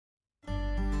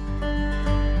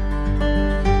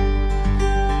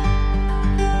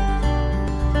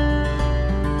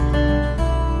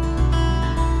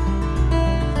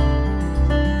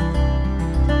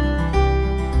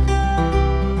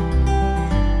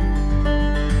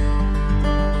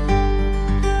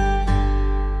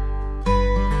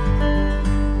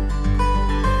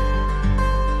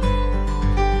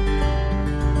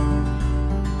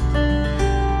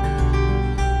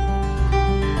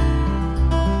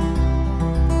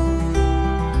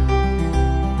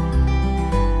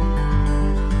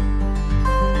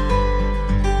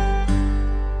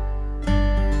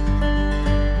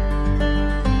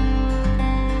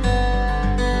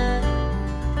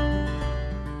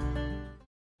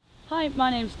Hi,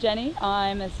 my name's Jenny.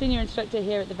 I'm a senior instructor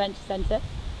here at the Venture Centre,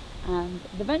 and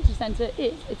the Venture Centre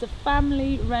it's a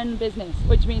family-run business,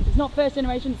 which means it's not first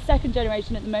generation, it's second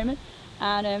generation at the moment,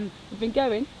 and we've been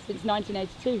going since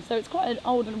 1982, so it's quite an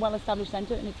old and well-established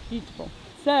centre, and it's beautiful.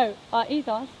 So our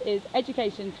ethos is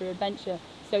education through adventure.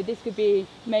 So this could be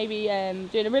maybe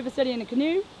doing a river study in a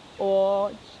canoe,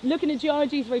 or looking at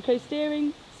geology through coast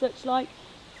steering, such like.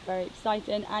 Very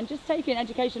exciting, and just taking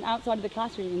education outside of the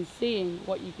classroom and seeing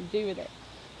what you can do with it.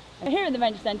 And here at the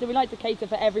Venture Centre we like to cater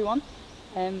for everyone.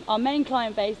 Our main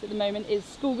client base at the moment is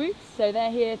school groups, so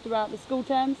they're here throughout the school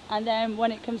terms, and then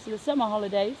when it comes to the summer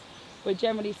holidays we're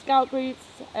generally scout groups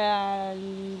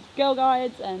and girl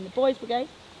guides and the boys brigade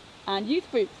and youth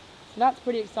groups, so that's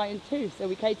pretty exciting too. So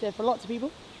we cater for lots of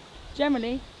people.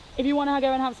 Generally, if you want to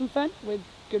go and have some fun, we're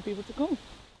good people to call.